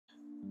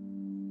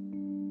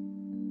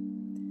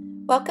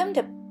Welcome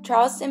to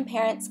Charleston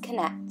Parents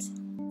Connect.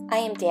 I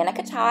am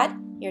Danica Todd,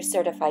 your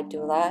certified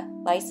doula,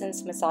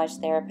 licensed massage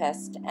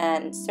therapist,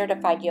 and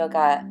certified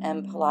yoga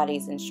and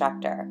Pilates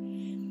instructor.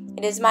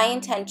 It is my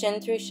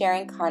intention through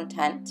sharing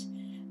content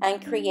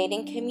and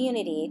creating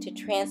community to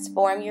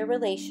transform your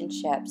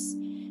relationships,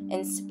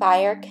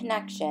 inspire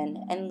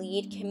connection, and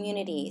lead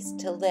communities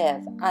to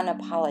live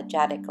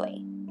unapologetically.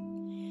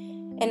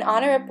 In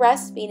honor of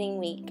Breastfeeding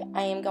Week,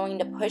 I am going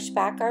to push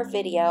back our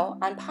video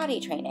on potty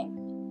training.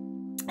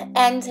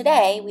 And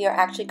today we are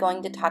actually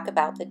going to talk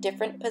about the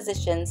different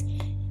positions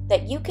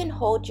that you can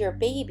hold your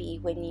baby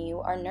when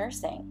you are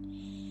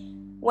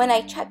nursing. When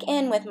I check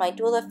in with my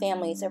doula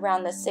families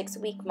around the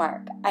 6-week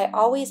mark, I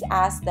always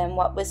ask them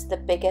what was the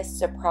biggest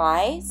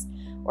surprise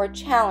or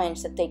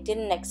challenge that they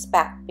didn't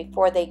expect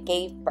before they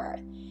gave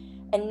birth.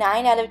 And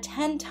 9 out of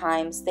 10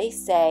 times they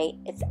say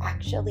it's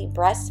actually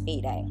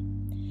breastfeeding.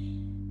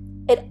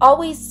 It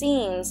always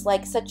seems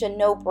like such a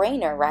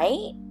no-brainer,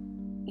 right?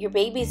 Your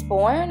baby's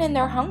born and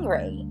they're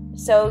hungry,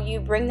 so you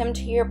bring them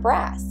to your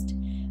breast.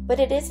 But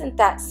it isn't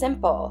that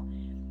simple.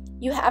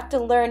 You have to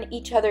learn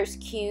each other's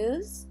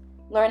cues,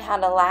 learn how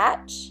to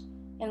latch,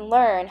 and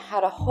learn how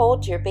to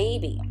hold your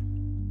baby.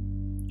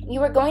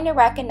 You are going to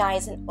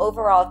recognize an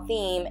overall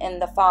theme in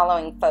the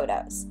following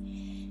photos.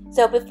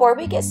 So before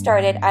we get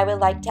started, I would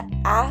like to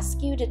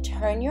ask you to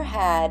turn your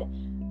head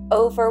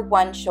over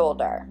one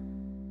shoulder.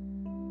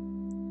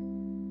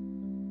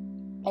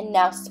 And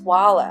now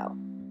swallow.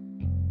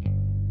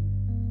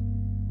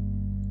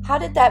 How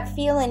did that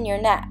feel in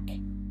your neck?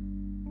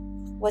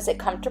 Was it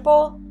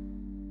comfortable?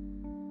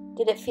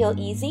 Did it feel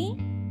easy?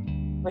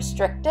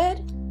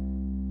 Restricted?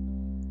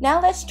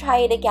 Now let's try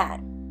it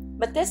again,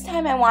 but this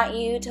time I want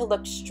you to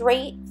look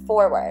straight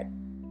forward.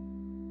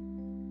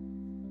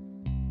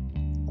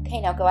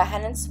 Okay, now go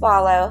ahead and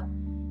swallow.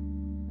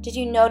 Did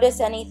you notice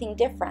anything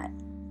different?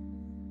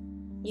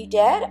 You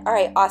did? All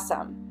right,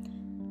 awesome.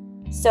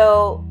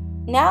 So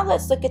now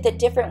let's look at the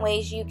different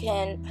ways you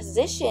can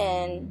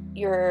position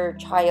your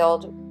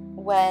child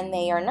when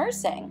they are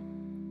nursing.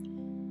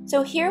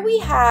 So here we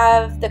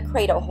have the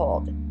cradle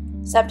hold,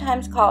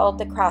 sometimes called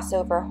the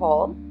crossover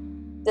hold.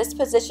 This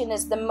position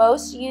is the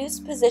most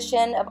used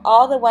position of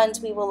all the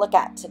ones we will look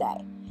at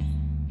today.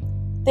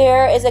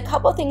 There is a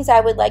couple things I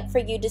would like for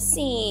you to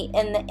see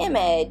in the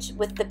image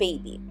with the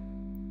baby.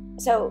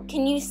 So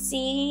can you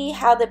see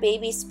how the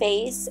baby's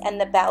face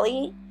and the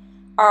belly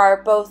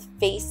are both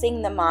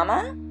facing the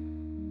mama?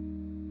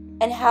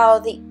 And how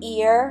the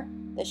ear,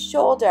 the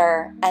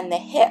shoulder, and the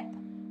hip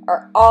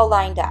are all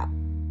lined up.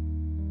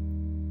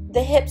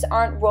 The hips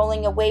aren't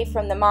rolling away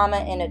from the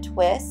mama in a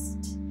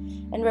twist.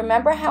 And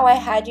remember how I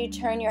had you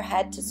turn your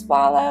head to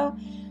swallow?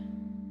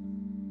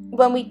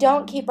 When we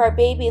don't keep our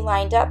baby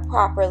lined up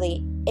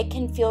properly, it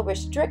can feel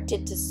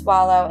restricted to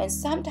swallow, and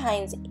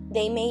sometimes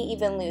they may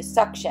even lose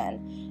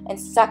suction and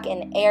suck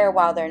in air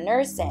while they're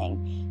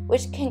nursing,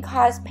 which can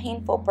cause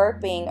painful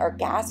burping or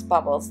gas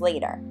bubbles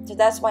later. So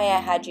that's why I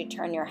had you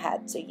turn your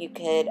head so you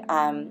could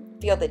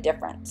feel the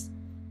difference.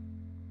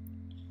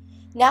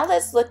 Now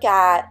let's look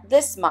at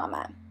this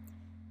mama.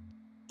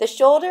 The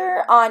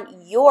shoulder on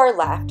your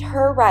left,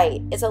 her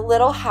right, is a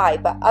little high,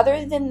 but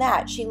other than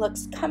that, she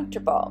looks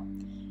comfortable.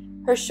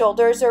 Her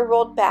shoulders are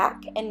rolled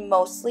back and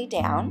mostly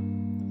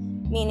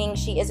down, meaning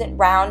she isn't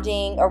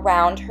rounding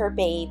around her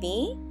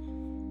baby.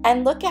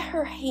 And look at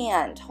her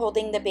hand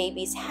holding the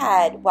baby's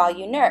head while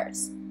you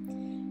nurse.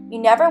 You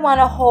never want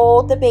to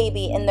hold the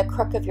baby in the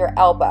crook of your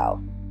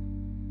elbow.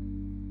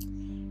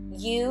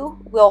 You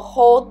will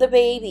hold the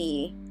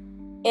baby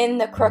in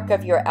the crook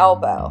of your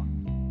elbow.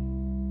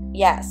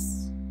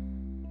 Yes,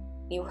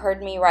 you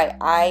heard me right.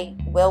 I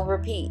will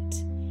repeat.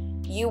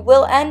 You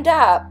will end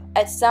up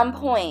at some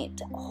point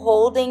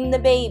holding the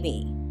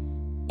baby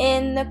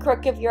in the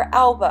crook of your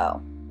elbow.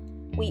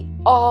 We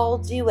all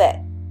do it.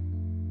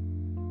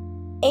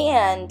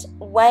 And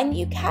when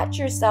you catch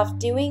yourself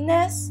doing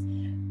this,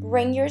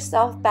 bring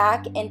yourself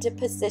back into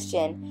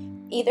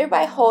position, either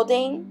by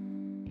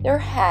holding their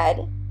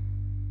head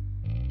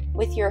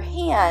with your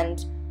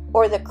hand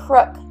or the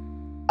crook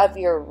of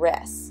your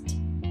wrist.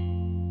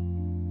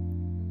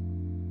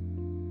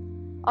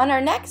 On our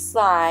next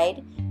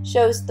slide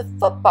shows the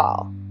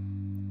football.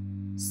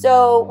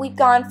 So we've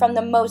gone from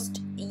the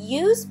most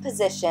used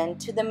position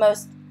to the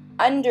most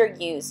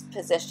underused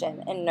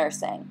position in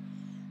nursing.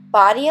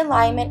 Body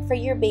alignment for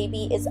your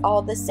baby is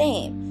all the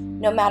same.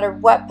 No matter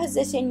what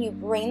position you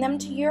bring them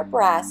to your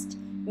breast,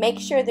 make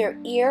sure their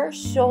ear,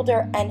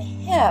 shoulder, and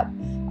hip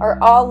are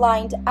all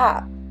lined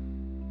up.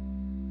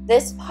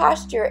 This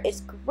posture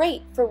is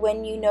great for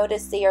when you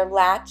notice they are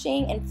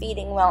latching and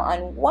feeding well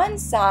on one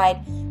side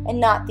and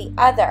not the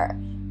other.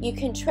 You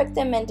can trick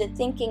them into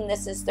thinking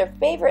this is their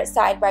favorite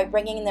side by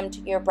bringing them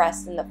to your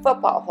breast in the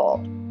football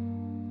hold.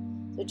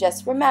 So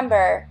just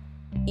remember,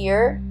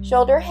 ear,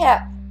 shoulder,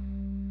 hip,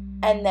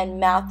 and then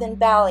mouth and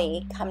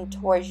belly come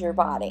towards your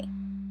body.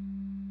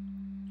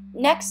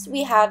 Next,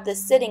 we have the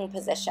sitting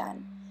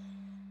position.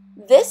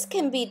 This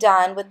can be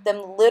done with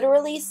them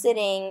literally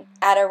sitting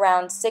at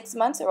around 6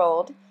 months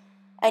old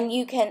And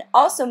you can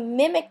also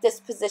mimic this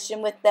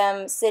position with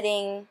them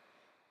sitting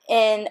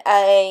in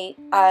a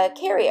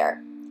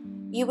carrier.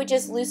 You would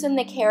just loosen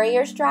the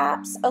carrier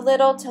straps a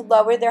little to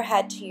lower their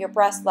head to your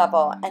breast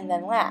level and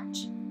then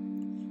latch.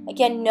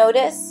 Again,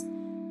 notice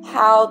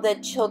how the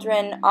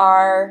children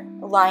are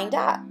lined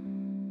up.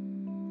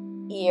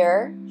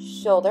 Ear,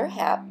 shoulder,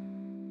 hip,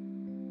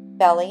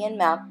 belly and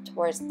mouth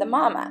towards the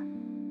mama.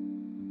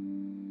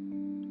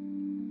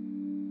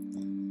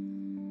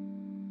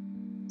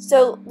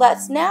 So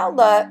let's now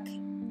look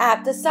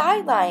at the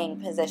side lying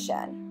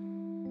position.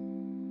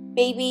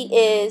 Baby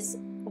is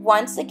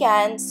once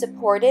again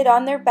supported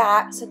on their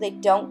back so they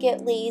don't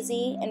get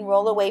lazy and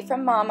roll away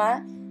from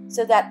mama,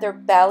 so that they're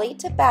belly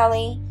to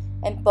belly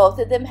and both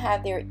of them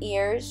have their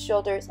ears,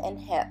 shoulders, and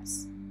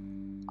hips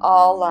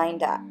all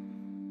lined up.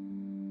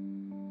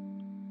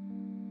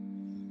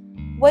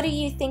 What are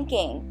you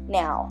thinking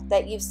now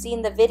that you've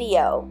seen the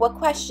video? What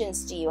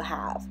questions do you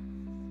have?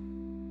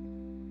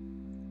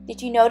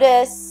 Did you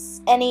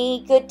notice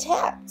any good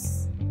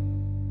tips?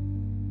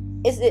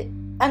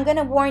 I'm going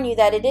to warn you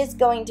that it is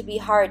going to be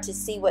hard to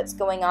see what's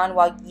going on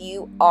while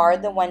you are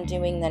the one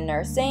doing the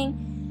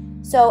nursing.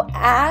 So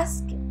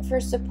ask for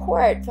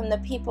support from the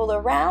people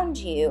around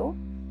you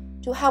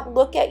to help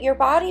look at your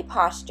body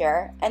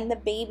posture and the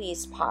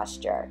baby's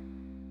posture.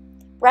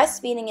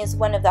 Breastfeeding is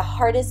one of the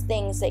hardest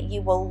things that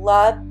you will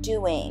love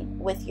doing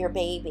with your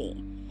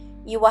baby.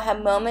 You will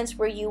have moments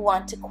where you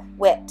want to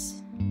quit,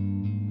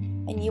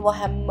 and you will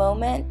have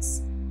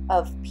moments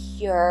of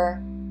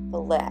pure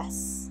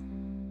bliss.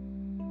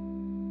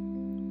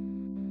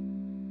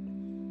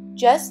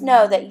 Just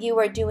know that you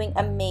are doing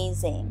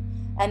amazing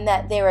and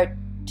that there are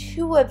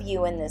 2 of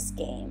you in this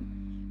game.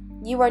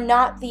 You are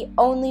not the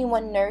only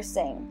one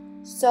nursing.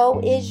 So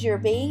is your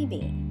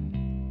baby.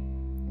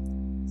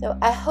 So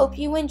I hope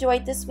you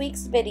enjoyed this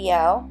week's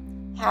video.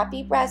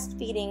 Happy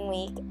breastfeeding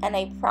week, and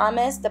I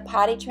promise the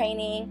potty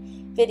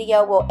training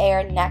video will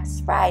air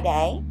next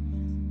Friday.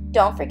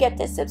 Don't forget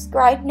to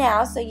subscribe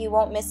now so you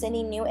won't miss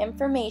any new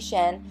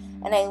information,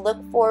 and I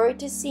look forward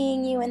to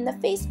seeing you in the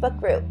Facebook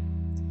group.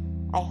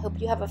 I hope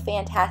you have a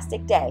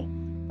fantastic day.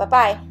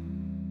 Bye-bye.